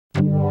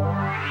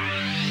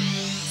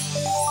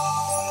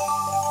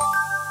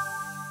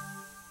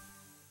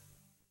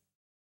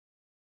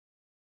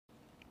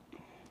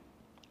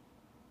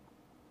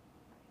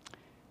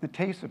the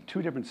taste of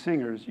two different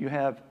singers, you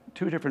have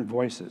two different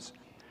voices.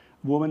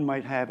 A woman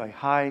might have a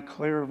high,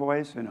 clear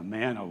voice, and a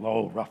man a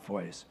low, rough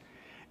voice.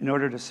 In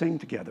order to sing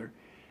together,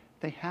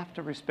 they have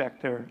to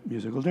respect their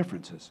musical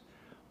differences.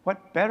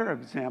 What better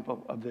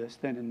example of this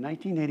than in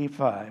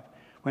 1985,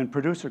 when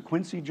producer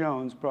Quincy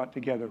Jones brought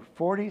together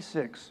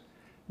 46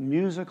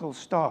 musical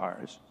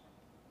stars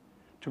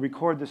to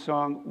record the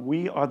song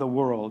 "We Are the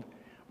World,"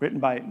 written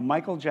by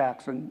Michael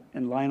Jackson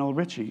and Lionel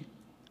Richie,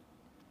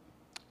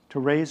 to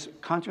raise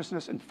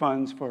consciousness and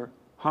funds for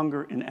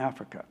hunger in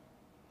Africa.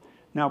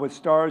 Now, with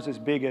stars as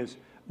big as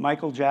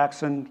Michael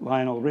Jackson,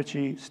 Lionel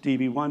Richie,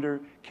 Stevie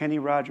Wonder, Kenny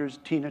Rogers,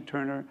 Tina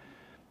Turner,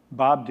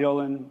 Bob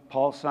Dylan,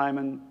 Paul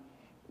Simon,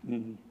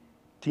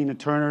 Tina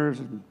Turner,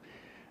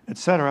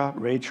 etc.,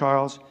 Ray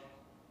Charles,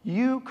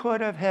 you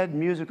could have had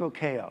musical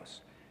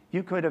chaos.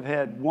 You could have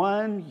had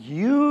one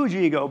huge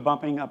ego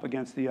bumping up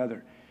against the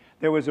other.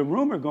 There was a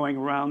rumor going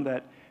around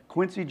that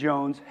Quincy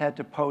Jones had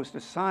to post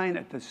a sign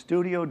at the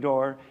studio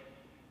door,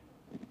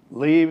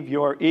 "Leave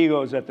your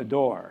egos at the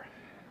door."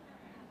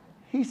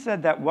 He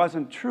said that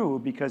wasn't true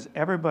because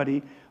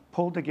everybody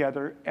pulled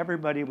together,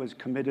 everybody was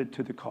committed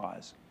to the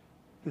cause.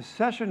 The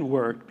session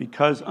worked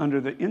because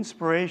under the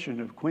inspiration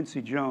of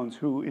Quincy Jones,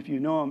 who, if you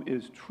know him,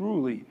 is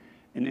truly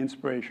an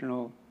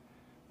inspirational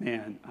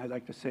man. I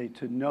like to say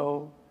to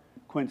know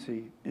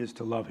Quincy is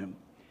to love him.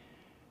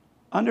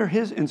 Under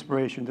his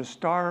inspiration, the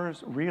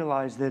stars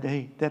realized that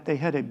they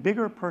had a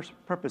bigger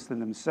purpose than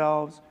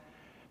themselves,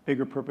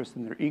 bigger purpose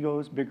than their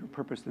egos, bigger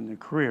purpose than their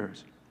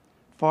careers,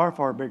 far,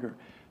 far bigger,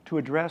 to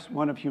address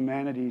one of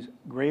humanity's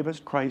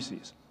gravest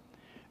crises.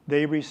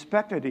 They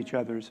respected each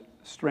other's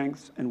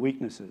strengths and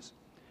weaknesses.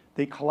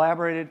 They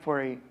collaborated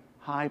for a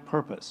high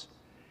purpose.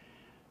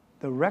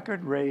 The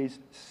record raised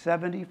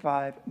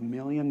 $75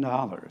 million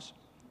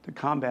to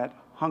combat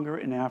hunger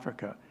in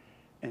Africa,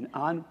 an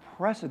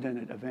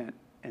unprecedented event,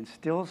 and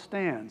still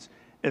stands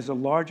as the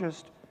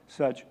largest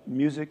such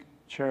music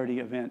charity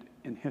event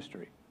in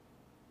history.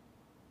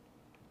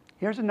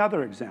 Here's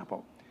another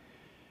example.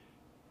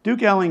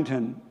 Duke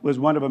Ellington was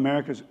one of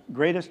America's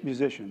greatest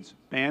musicians,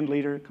 band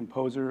leader,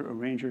 composer,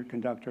 arranger,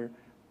 conductor,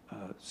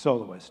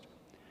 soloist.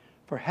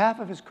 For half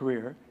of his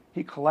career,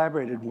 he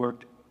collaborated and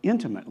worked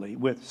intimately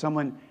with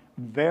someone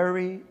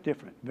very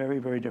different, very,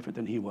 very different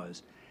than he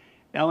was.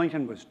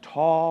 Ellington was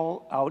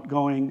tall,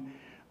 outgoing,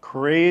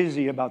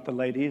 crazy about the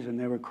ladies, and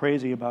they were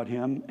crazy about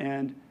him,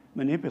 and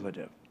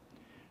manipulative.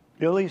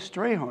 Billy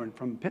Strayhorn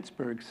from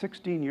Pittsburgh,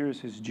 16 years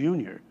his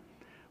junior,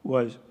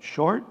 was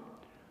short,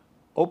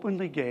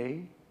 openly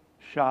gay,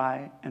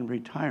 shy, and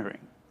retiring.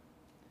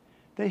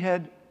 They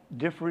had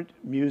different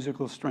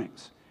musical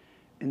strengths.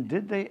 And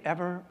did they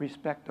ever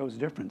respect those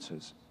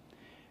differences?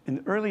 In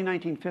the early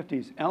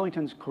 1950s,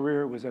 Ellington's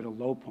career was at a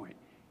low point.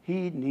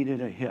 He needed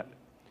a hit.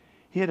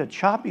 He had a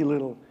choppy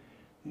little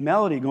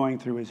melody going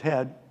through his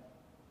head.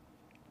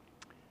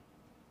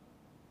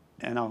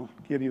 And I'll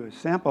give you a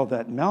sample of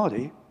that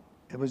melody.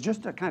 It was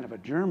just a kind of a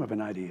germ of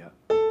an idea.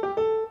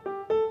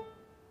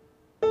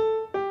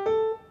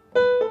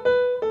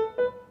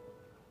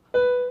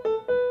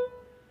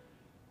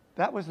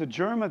 That was the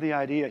germ of the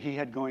idea he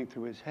had going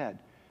through his head.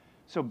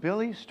 So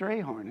Billy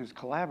Strayhorn, his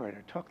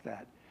collaborator, took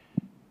that,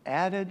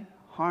 added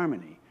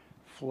harmony,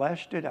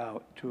 fleshed it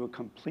out to a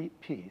complete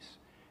piece,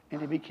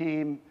 and it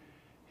became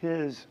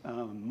his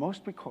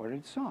most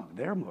recorded song,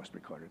 their most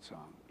recorded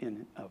song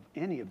of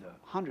any of the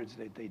hundreds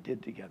that they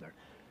did together.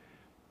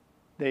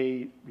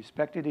 They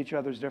respected each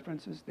other's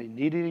differences, they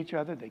needed each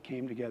other, they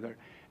came together,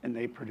 and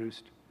they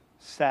produced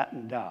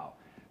Satin Doll.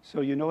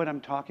 So you know what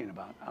I'm talking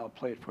about. I'll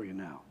play it for you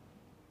now.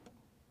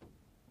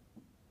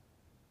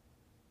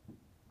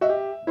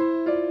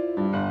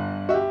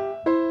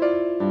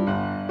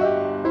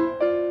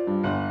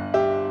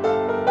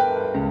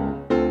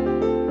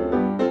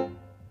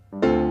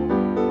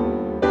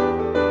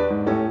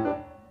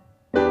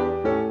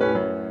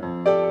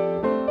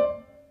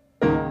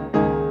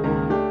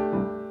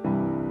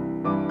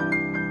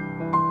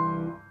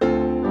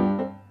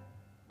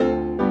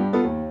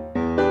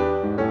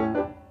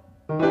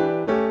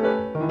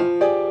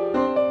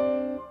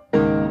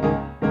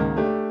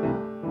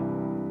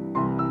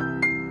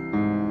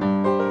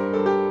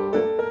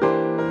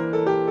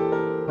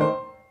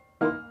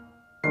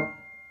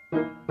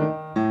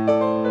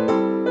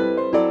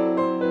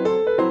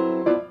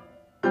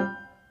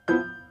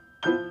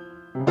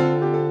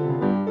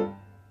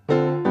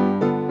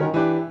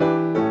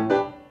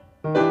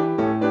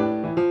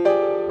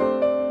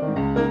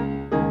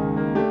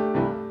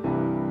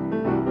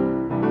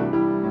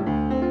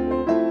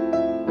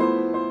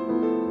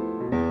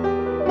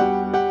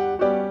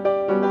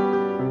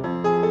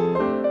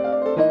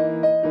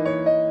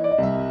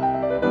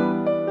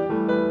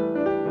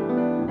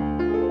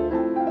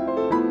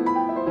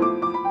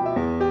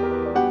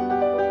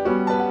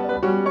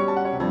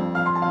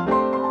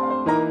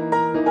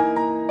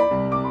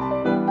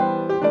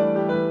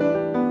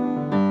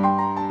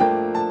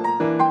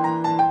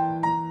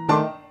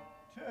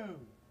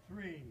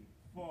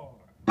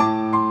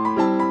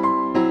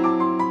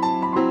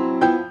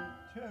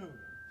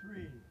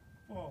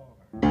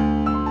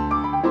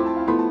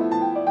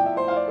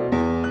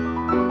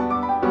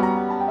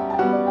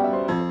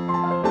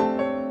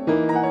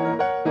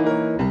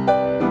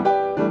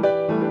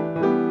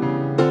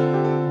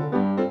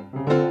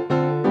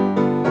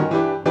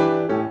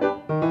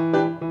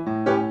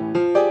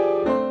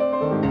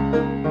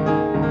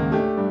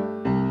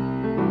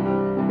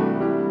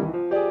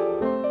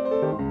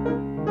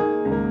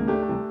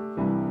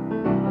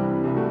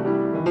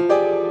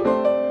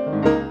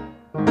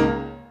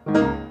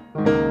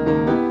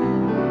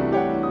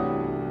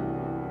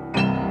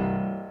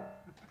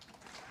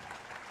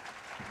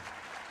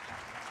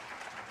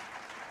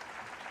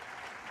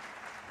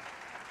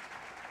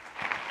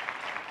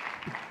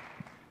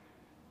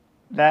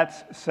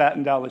 That's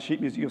Satin Doll, the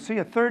sheet music. You'll see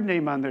a third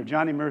name on there,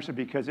 Johnny Mercer,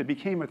 because it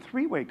became a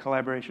three-way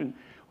collaboration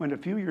when a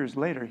few years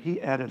later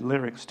he added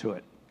lyrics to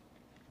it.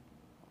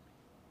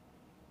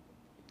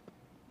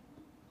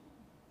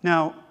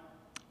 Now,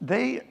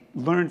 they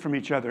learned from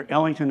each other,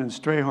 Ellington and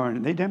Strayhorn,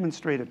 and they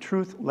demonstrate a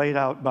truth laid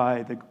out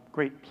by the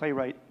great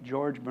playwright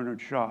George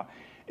Bernard Shaw.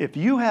 If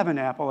you have an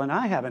apple and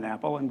I have an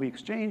apple and we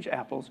exchange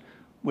apples,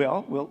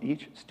 well, we'll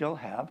each still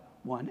have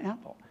one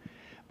apple.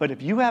 But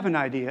if you have an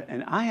idea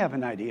and I have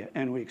an idea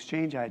and we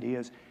exchange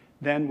ideas,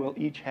 then we'll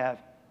each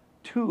have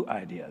two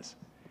ideas.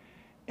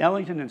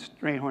 Ellington and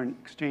Strayhorn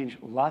exchanged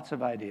lots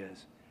of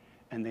ideas,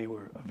 and they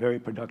were a very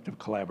productive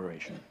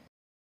collaboration.